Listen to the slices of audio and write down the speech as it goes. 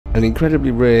An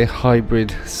incredibly rare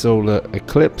hybrid solar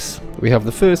eclipse. We have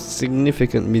the first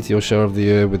significant meteor shower of the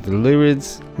year with the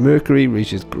Lyrids. Mercury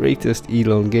reaches greatest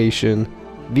elongation.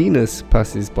 Venus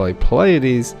passes by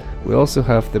Pleiades. We also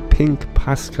have the pink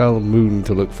Paschal moon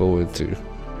to look forward to.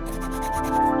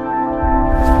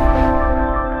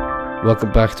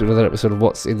 Welcome back to another episode of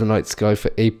What's in the Night Sky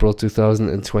for April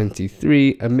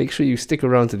 2023, and make sure you stick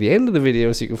around to the end of the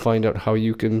video so you can find out how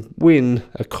you can win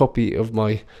a copy of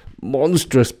my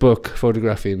monstrous book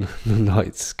photographing the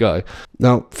night sky.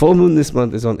 Now, full moon this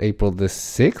month is on April the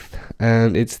 6th,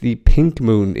 and it's the pink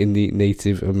moon in the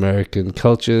Native American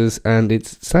cultures, and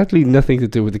it's sadly nothing to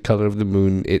do with the color of the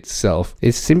moon itself.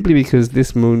 It's simply because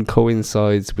this moon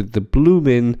coincides with the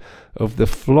blooming of the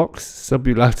Phlox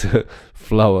subulata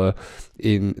flower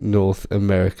in North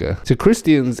America. To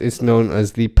Christians, it's known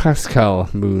as the Paschal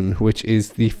moon, which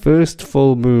is the first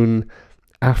full moon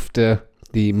after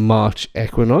the March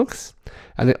equinox,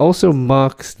 and it also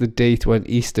marks the date when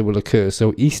Easter will occur.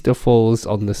 So Easter falls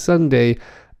on the Sunday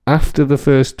after the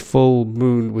first full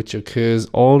moon, which occurs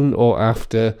on or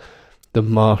after the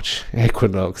March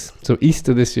equinox. So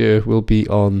Easter this year will be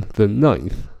on the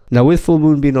 9th. Now, with full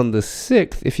moon being on the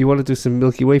 6th, if you want to do some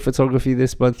Milky Way photography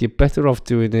this month, you're better off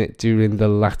doing it during the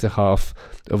latter half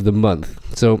of the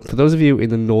month. So for those of you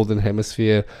in the northern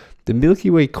hemisphere, the Milky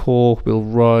Way core will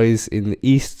rise in the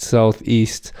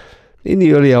east-southeast in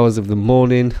the early hours of the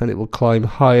morning, and it will climb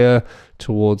higher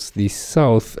towards the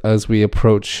south as we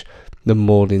approach the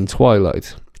morning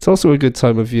twilight. It's also a good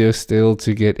time of year still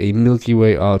to get a Milky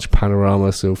Way arch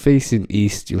panorama. So facing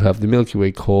east, you'll have the Milky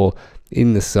Way core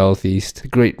in the southeast, the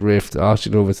Great Rift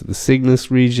arching over to the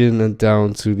Cygnus region and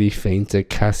down to the fainter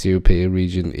Cassiopeia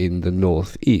region in the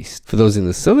northeast. For those in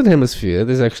the southern hemisphere,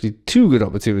 there's actually two good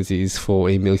opportunities for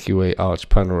a Milky Way arch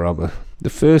panorama. The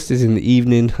first is in the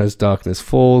evening as darkness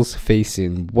falls,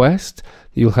 facing west.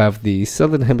 You'll have the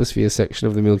southern hemisphere section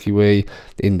of the Milky Way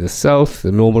in the south,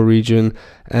 the normal region,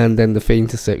 and then the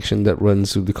fainter section that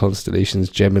runs through the constellations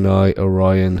Gemini,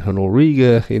 Orion, and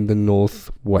Auriga in the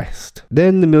northwest.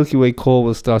 Then the Milky Way core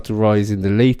will start to rise in the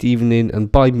late evening, and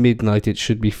by midnight it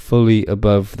should be fully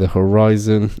above the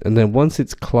horizon. And then once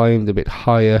it's climbed a bit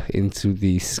higher into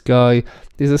the sky,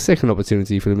 there's a second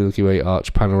opportunity for the Milky Way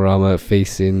arch panorama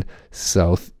facing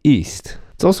southeast.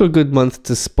 It's also a good month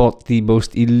to spot the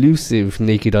most elusive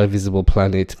naked eye visible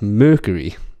planet,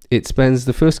 Mercury. It spends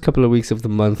the first couple of weeks of the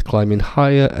month climbing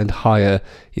higher and higher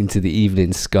into the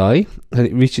evening sky, and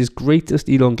it reaches greatest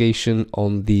elongation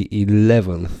on the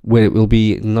 11th, where it will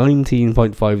be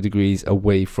 19.5 degrees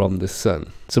away from the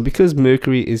sun. So because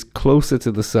Mercury is closer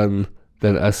to the sun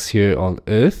than us here on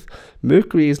Earth,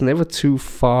 Mercury is never too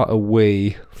far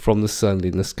away from the sun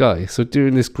in the sky. So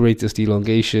during this greatest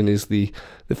elongation is the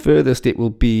furthest it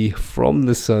will be from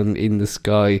the sun in the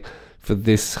sky for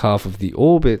this half of the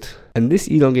orbit. And this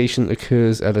elongation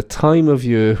occurs at a time of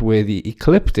year where the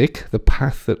ecliptic, the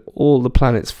path that all the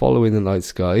planets follow in the night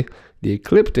sky, the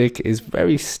ecliptic is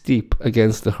very steep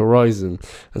against the horizon.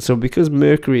 And so because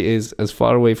Mercury is as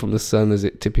far away from the sun as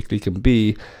it typically can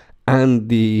be, and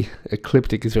the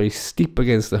ecliptic is very steep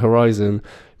against the horizon,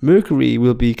 Mercury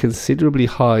will be considerably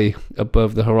high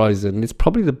above the horizon. It's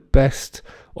probably the best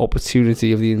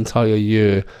opportunity of the entire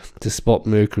year to spot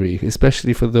Mercury,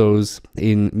 especially for those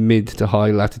in mid to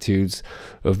high latitudes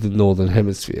of the northern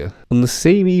hemisphere. On the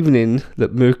same evening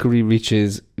that Mercury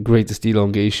reaches greatest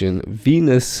elongation,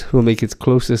 Venus will make its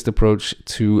closest approach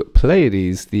to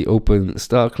Pleiades, the open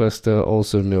star cluster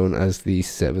also known as the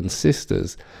Seven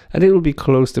Sisters, and it will be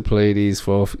close to Pleiades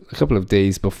for a couple of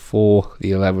days before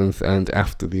the 11th and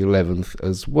after the 11th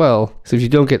as well. So if you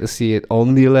don't get to see it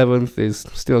on the 11th, there's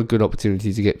still a good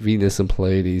opportunity to get Venus and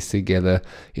Pleiades together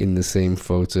in the same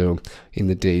photo in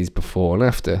the days before and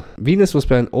after. Venus will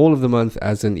spend all of the month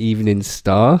as an evening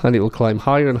star, and it will climb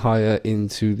higher and higher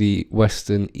into the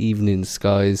western evening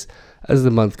skies as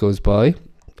the month goes by.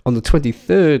 On the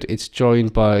 23rd, it's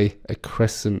joined by a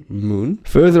crescent moon.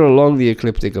 Further along the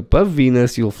ecliptic above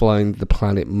Venus, you'll find the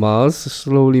planet Mars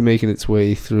slowly making its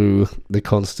way through the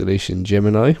constellation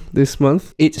Gemini this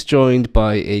month. It's joined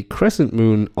by a crescent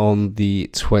moon on the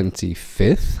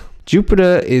 25th.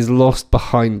 Jupiter is lost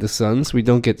behind the sun, so we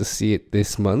don't get to see it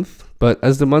this month. But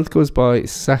as the month goes by,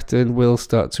 Saturn will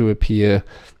start to appear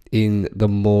in the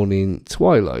morning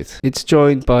twilight. It's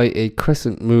joined by a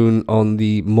crescent moon on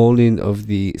the morning of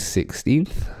the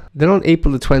 16th. Then on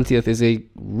April the 20th is a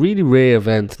really rare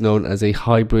event known as a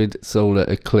hybrid solar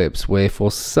eclipse, where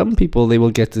for some people they will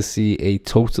get to see a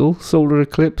total solar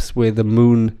eclipse where the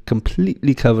moon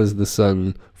completely covers the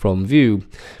sun from view.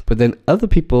 But then other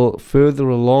people further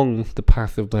along the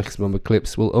path of maximum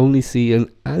eclipse will only see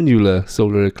an annular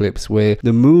solar eclipse where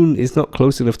the moon is not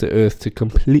close enough to Earth to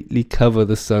completely cover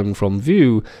the sun from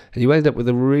view, and you end up with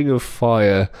a ring of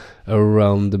fire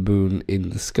around the moon in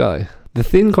the sky. The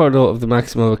thin corridor of the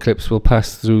maximum eclipse will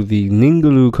pass through the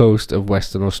Ningaloo coast of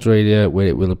Western Australia, where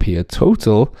it will appear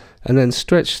total, and then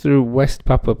stretch through West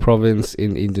Papua province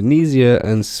in Indonesia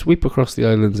and sweep across the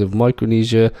islands of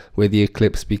Micronesia, where the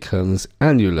eclipse becomes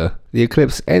annular. The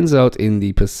eclipse ends out in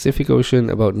the Pacific Ocean,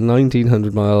 about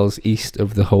 1900 miles east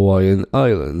of the Hawaiian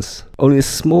Islands. Only a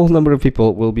small number of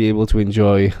people will be able to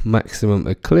enjoy maximum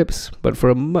eclipse, but for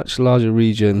a much larger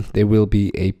region there will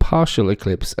be a partial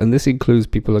eclipse, and this includes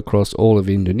people across all of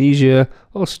Indonesia,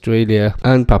 Australia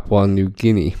and Papua New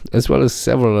Guinea, as well as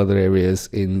several other areas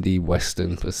in the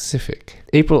Western Pacific.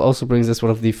 April also brings us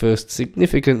one of the first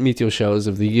significant meteor showers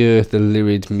of the year, the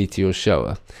Lyrid Meteor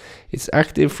shower. It's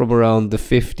active from around the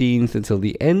 15th until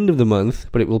the end of the month,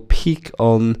 but it will peak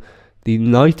on the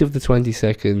night of the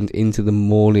 22nd into the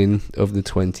morning of the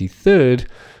 23rd,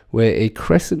 where a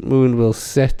crescent moon will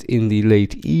set in the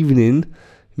late evening,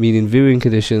 meaning viewing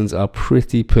conditions are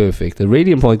pretty perfect. The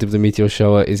radiant point of the meteor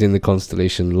shower is in the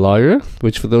constellation Lyra,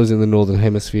 which for those in the northern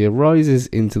hemisphere rises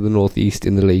into the northeast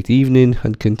in the late evening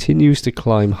and continues to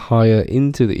climb higher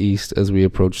into the east as we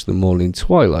approach the morning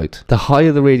twilight. The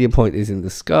higher the radiant point is in the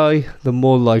sky, the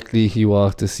more likely you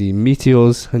are to see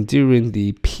meteors, and during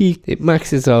the peak it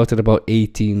maxes out at about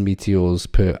 18 meteors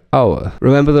per hour.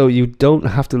 Remember though, you don't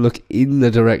have to look in the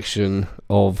direction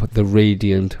of the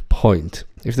radiant point.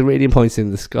 If the radiant point's in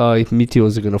the sky,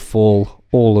 meteors are going to fall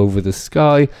all over the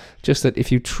sky, just that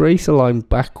if you trace a line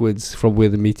backwards from where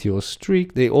the meteors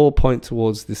streak, they all point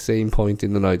towards the same point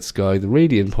in the night sky, the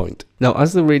radiant point. Now,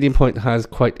 as the radiant point has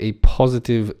quite a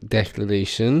positive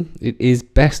declination, it is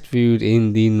best viewed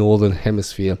in the northern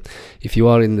hemisphere. If you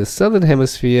are in the southern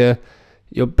hemisphere,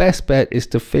 your best bet is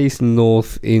to face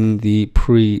north in the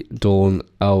pre-dawn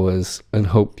hours and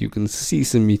hope you can see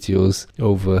some meteors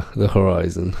over the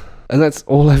horizon. And that's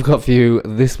all I've got for you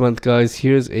this month, guys.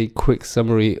 Here's a quick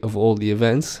summary of all the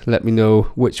events. Let me know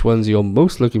which ones you're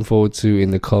most looking forward to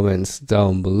in the comments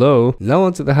down below. Now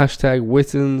onto the hashtag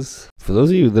WITNS. For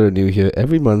those of you that are new here,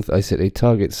 every month I set a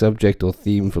target subject or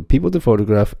theme for people to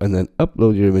photograph and then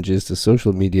upload your images to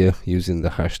social media using the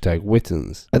hashtag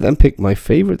WITNS. I then pick my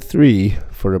favorite 3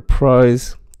 for a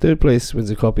prize. Third place wins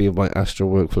a copy of my Astro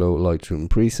Workflow Lightroom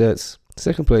presets.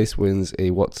 Second place wins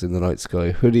a What's in the Night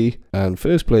Sky hoodie, and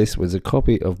first place wins a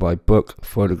copy of my book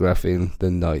Photographing the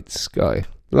Night Sky.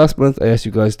 Last month I asked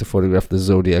you guys to photograph the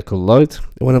zodiacal light.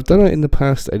 When I've done it in the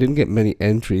past I didn't get many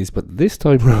entries, but this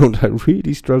time around I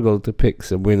really struggled to pick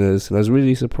some winners, and I was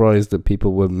really surprised that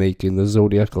people were making the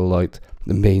zodiacal light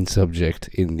the main subject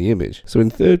in the image. So in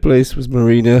third place was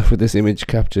Marina with this image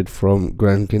captured from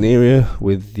Gran Canaria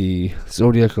with the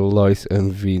zodiacal light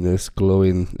and Venus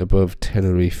glowing above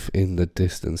Tenerife in the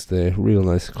distance there. Real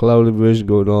nice cloud inversion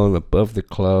going on above the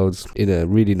clouds in a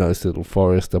really nice little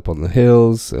forest up on the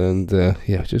hills, and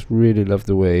yeah, just really loved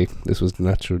the way this was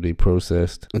naturally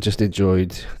processed and just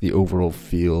enjoyed the overall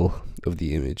feel of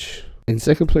the image. In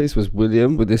second place was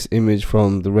William with this image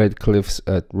from the Red Cliffs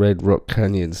at Red Rock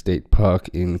Canyon State Park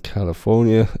in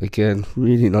California. Again,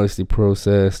 really nicely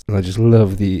processed, and I just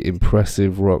love the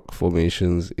impressive rock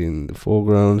formations in the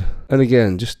foreground. And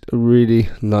again, just a really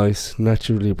nice,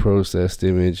 naturally processed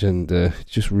image, and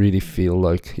just really feel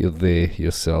like you're there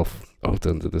yourself out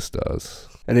under the stars.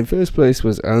 And in first place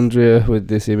was Andrea with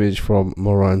this image from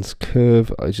Moran's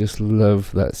Curve. I just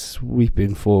love that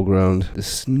sweeping foreground, the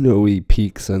snowy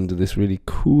peaks under this really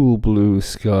cool blue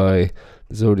sky,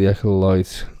 zodiacal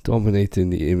light dominating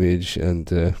the image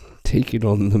and taking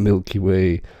on the Milky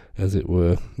Way, as it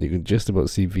were. You can just about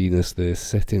see Venus there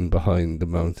setting behind the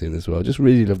mountain as well. I just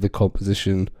really love the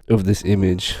composition of this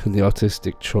image and the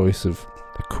artistic choice of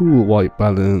a cool white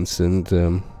balance and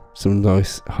some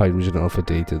nice hydrogen alpha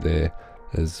data there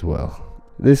as well.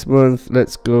 This month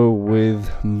let's go with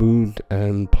moon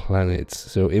and planets,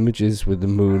 so images with the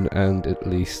moon and at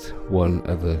least one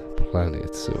other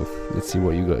planet. So let's see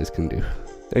what you guys can do.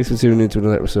 Thanks for tuning in to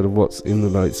another episode of What's in the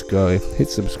Night Sky. Hit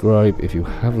subscribe if you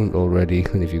haven't already,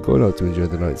 and if you're going out to enjoy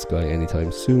the night sky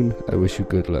anytime soon, I wish you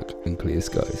good luck and clear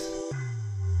skies.